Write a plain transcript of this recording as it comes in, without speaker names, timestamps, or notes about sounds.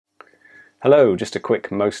Hello, just a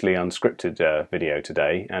quick, mostly unscripted video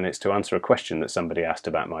today, and it's to answer a question that somebody asked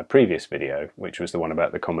about my previous video, which was the one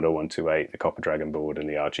about the Commodore 128, the Copper Dragon board, and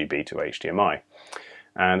the RGBtoHDMI.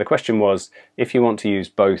 And the question was, if you want to use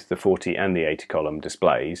both the 40 and the 80 column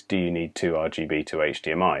displays, do you need two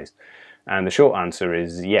RGBtoHDMIs? And the short answer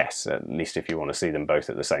is yes, at least if you want to see them both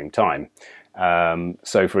at the same time.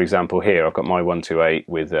 So for example here I've got my 128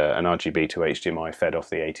 with an RGBtoHDMI fed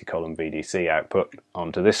off the 80 column VDC output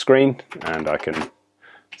onto this screen, and I can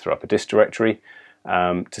throw up a disk directory.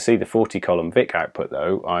 To see the 40 column VIC output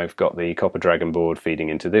though, I've got the Copper Dragon board feeding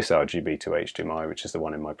into this RGBtoHDMI, which is the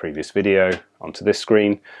one in my previous video, onto this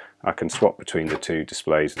screen. I can swap between the two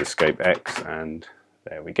displays with Escape X, and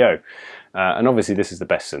there we go. And obviously this is the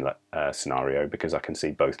best scenario because I can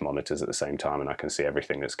see both monitors at the same time and I can see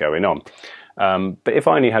everything that's going on. But if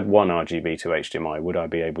I only had one RGBtoHDMI, would I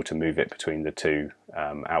be able to move it between the two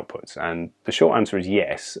outputs? And the short answer is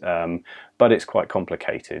yes, but it's quite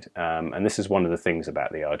complicated. And this is one of the things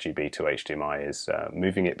about the RGBtoHDMI is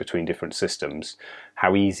moving it between different systems.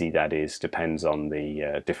 How easy that is depends on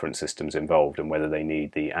the different systems involved and whether they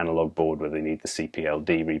need the analog board, whether they need the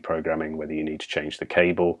CPLD reprogramming, whether you need to change the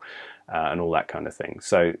cable, and all that kind of thing.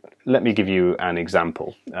 So let me give you an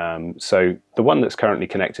example. So the one that's currently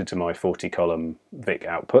connected to my 40 column VIC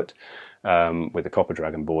output with the Copper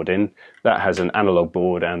Dragon board in, that has an analog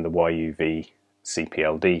board and the YUV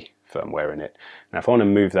CPLD firmware in it. Now if I want to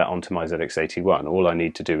move that onto my ZX81, all I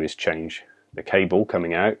need to do is change the cable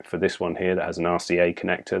coming out for this one here that has an RCA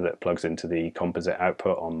connector that plugs into the composite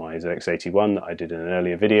output on my ZX81 that I did in an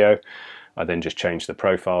earlier video. I then just change the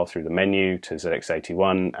profile through the menu to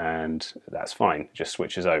ZX81 and that's fine, it just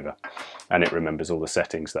switches over and it remembers all the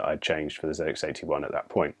settings that I'd changed for the ZX81 at that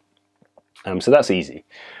point. So that's easy.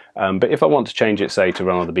 But if I want to change it, say, to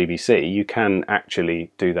run on the BBC, you can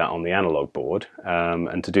actually do that on the analog board.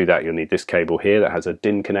 And to do that you'll need this cable here that has a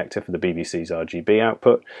DIN connector for the BBC's RGB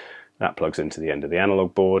output. That plugs into the end of the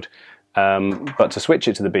analog board. But to switch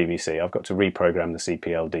it to the BBC, I've got to reprogram the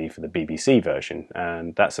CPLD for the BBC version,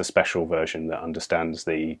 and that's a special version that understands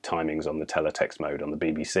the timings on the teletext mode on the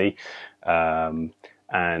BBC,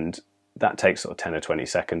 and that takes sort of 10 or 20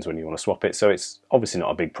 seconds when you want to swap it, so it's obviously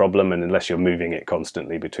not a big problem, and unless you're moving it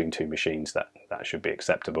constantly between two machines, that should be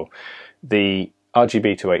acceptable. The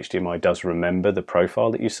RGBtoHDMI does remember the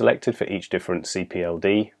profile that you selected for each different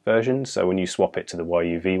CPLD version, so when you swap it to the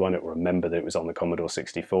YUV one, it will remember that it was on the Commodore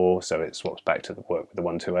 64, so it swaps back to the work with the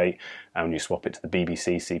 128, and when you swap it to the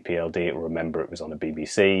BBC CPLD, it will remember it was on a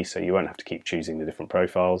BBC, so you won't have to keep choosing the different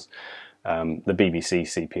profiles. The BBC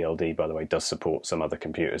CPLD, by the way, does support some other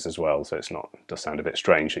computers as well, so it does sound a bit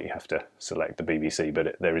strange that you have to select the BBC,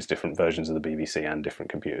 but there is different versions of the BBC and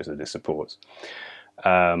different computers that it supports.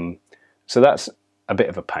 So that's a bit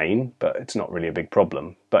of a pain, but it's not really a big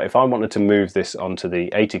problem. But if I wanted to move this onto the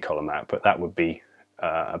 80 column output, that would be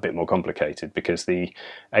a bit more complicated because the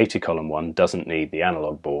 80 column one doesn't need the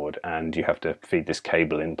analog board and you have to feed this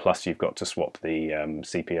cable in, plus you've got to swap the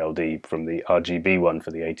CPLD from the RGB one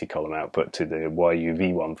for the 80 column output to the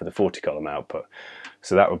YUV one for the 40 column output.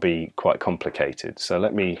 So that would be quite complicated. So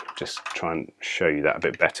let me just try and show you that a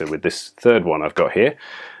bit better with this third one I've got here.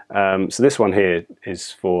 So this one here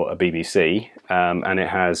is for a BBC and it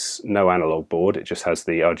has no analog board, it just has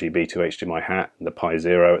the RGBtoHDMI hat and the Pi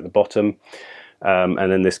 0 at the bottom,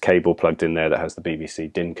 and then this cable plugged in there that has the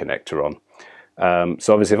BBC DIN connector on.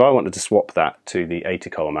 So obviously if I wanted to swap that to the 80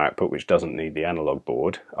 column output, which doesn't need the analog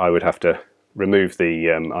board, I would have to remove the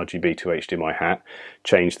RGBtoHDMI hat,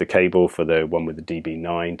 change the cable for the one with the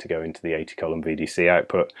DB9 to go into the 80 column VDC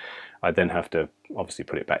output. I'd then have to obviously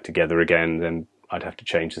put it back together again, then I'd have to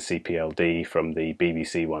change the CPLD from the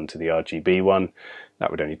BBC one to the RGB one.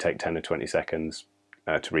 That would only take 10 or 20 seconds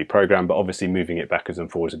to reprogram, but obviously moving it backwards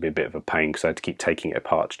and forwards would be a bit of a pain because I had to keep taking it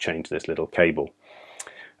apart to change this little cable.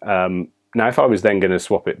 Now if I was then going to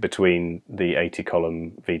swap it between the 80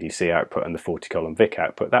 column VDC output and the 40 column VIC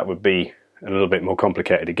output, that would be a little bit more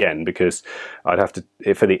complicated again, because I'd have to,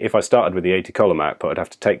 if I started with the 80 column output, I'd have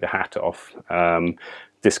to take the hat off,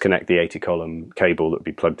 disconnect the 80 column cable that would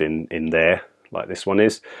be plugged in there, like this one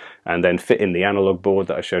is, and then fit in the analog board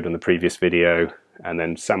that I showed in the previous video, and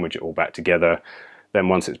then sandwich it all back together. Then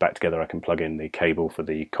once it's back together, I can plug in the cable for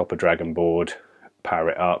the Copper Dragon board, power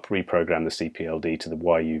it up, reprogram the CPLD to the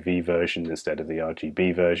YUV version instead of the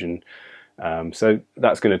RGB version. So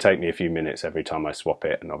that's going to take me a few minutes every time I swap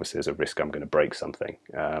it, and obviously there's a risk I'm going to break something.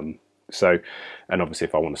 And obviously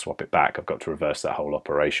if I want to swap it back, I've got to reverse that whole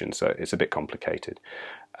operation, so it's a bit complicated.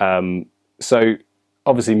 So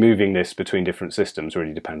obviously moving this between different systems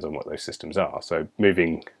really depends on what those systems are. So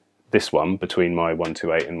moving this one between my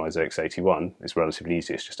 128 and my ZX81 is relatively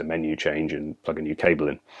easy. It's just a menu change and plug a new cable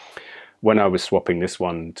in. When I was swapping this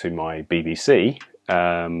one to my BBC,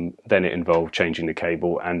 then it involved changing the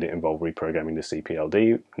cable and it involved reprogramming the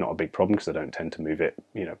CPLD. Not a big problem because I don't tend to move it,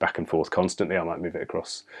 back and forth constantly. I might move it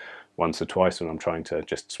across once or twice when I'm trying to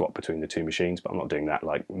just swap between the two machines, but I'm not doing that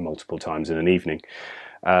like multiple times in an evening.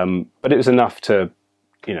 But it was enough to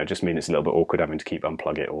just mean it's a little bit awkward having to keep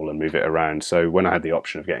unplug it all and move it around. So when I had the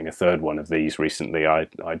option of getting a third one of these recently, I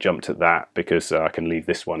jumped at that because I can leave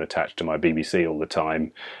this one attached to my BBC all the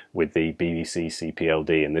time with the BBC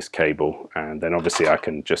CPLD and this cable, and then obviously I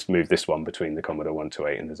can just move this one between the Commodore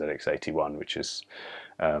 128 and the ZX81, which is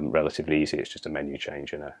relatively easy. It's just a menu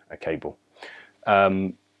change and a cable.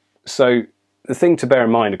 So the thing to bear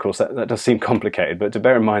in mind, of course, that does seem complicated, but to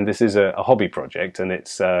bear in mind this is a hobby project, and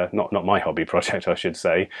it's not my hobby project, I should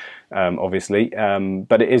say, obviously,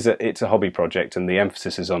 but it's a hobby project, and the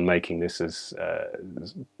emphasis is on making this as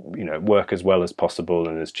work as well as possible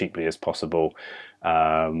and as cheaply as possible,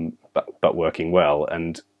 but working well.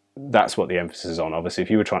 And that's what the emphasis is on. Obviously,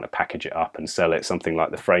 if you were trying to package it up and sell it, something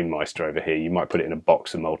like the FrameMeister over here, you might put it in a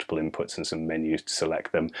box of multiple inputs and some menus to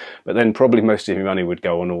select them, but then probably most of your money would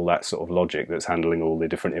go on all that sort of logic that's handling all the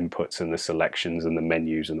different inputs and the selections and the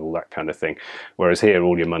menus and all that kind of thing, whereas here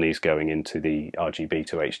all your money's going into the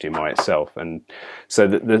RGBtoHDMI itself. And so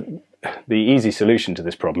the easy solution to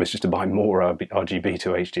this problem is just to buy more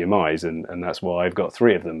RGBtoHDMIs, and that's why I've got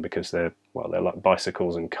 3 of them, because they're like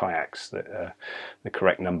bicycles and kayaks. That the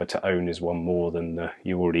correct number to own is one more than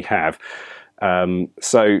you already have.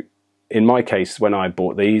 So in my case, when I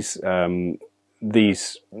bought these, the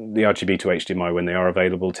RGBtoHDMI, when they are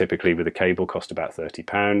available, typically with a cable, cost about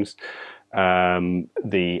 £30.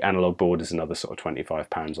 The analog board is another sort of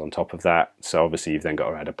 £25 on top of that. So obviously you've then got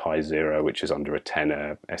to add a Pi Zero, which is under a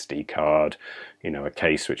tenner, SD card, a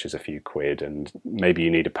case which is a few quid, and maybe you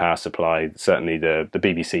need a power supply. Certainly the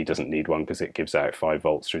BBC doesn't need one because it gives out 5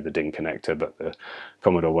 volts through the DIN connector, but the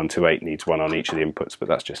Commodore 128 needs one on each of the inputs, but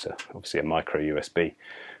that's just obviously a micro USB.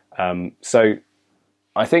 So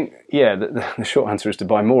I think, yeah, the short answer is to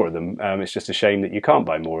buy more of them. It's just a shame that you can't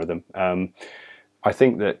buy more of them. I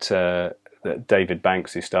think that David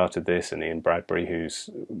Banks, who started this, and Ian Bradbury, who's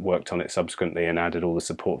worked on it subsequently and added all the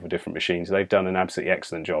support for different machines, they've done an absolutely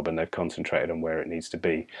excellent job, and they've concentrated on where it needs to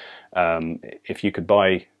be. If you could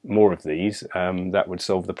buy more of these, that would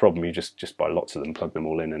solve the problem. You just buy lots of them, plug them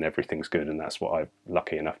all in, and everything's good, and that's what I'm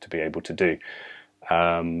lucky enough to be able to do.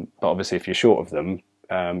 But obviously if you're short of them,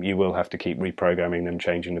 you will have to keep reprogramming them,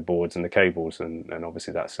 changing the boards and the cables, and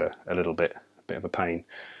obviously that's a little bit of a pain.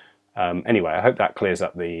 Anyway, I hope that clears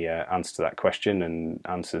up the answer to that question and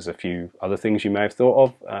answers a few other things you may have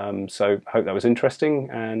thought of. So I hope that was interesting,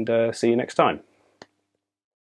 and see you next time.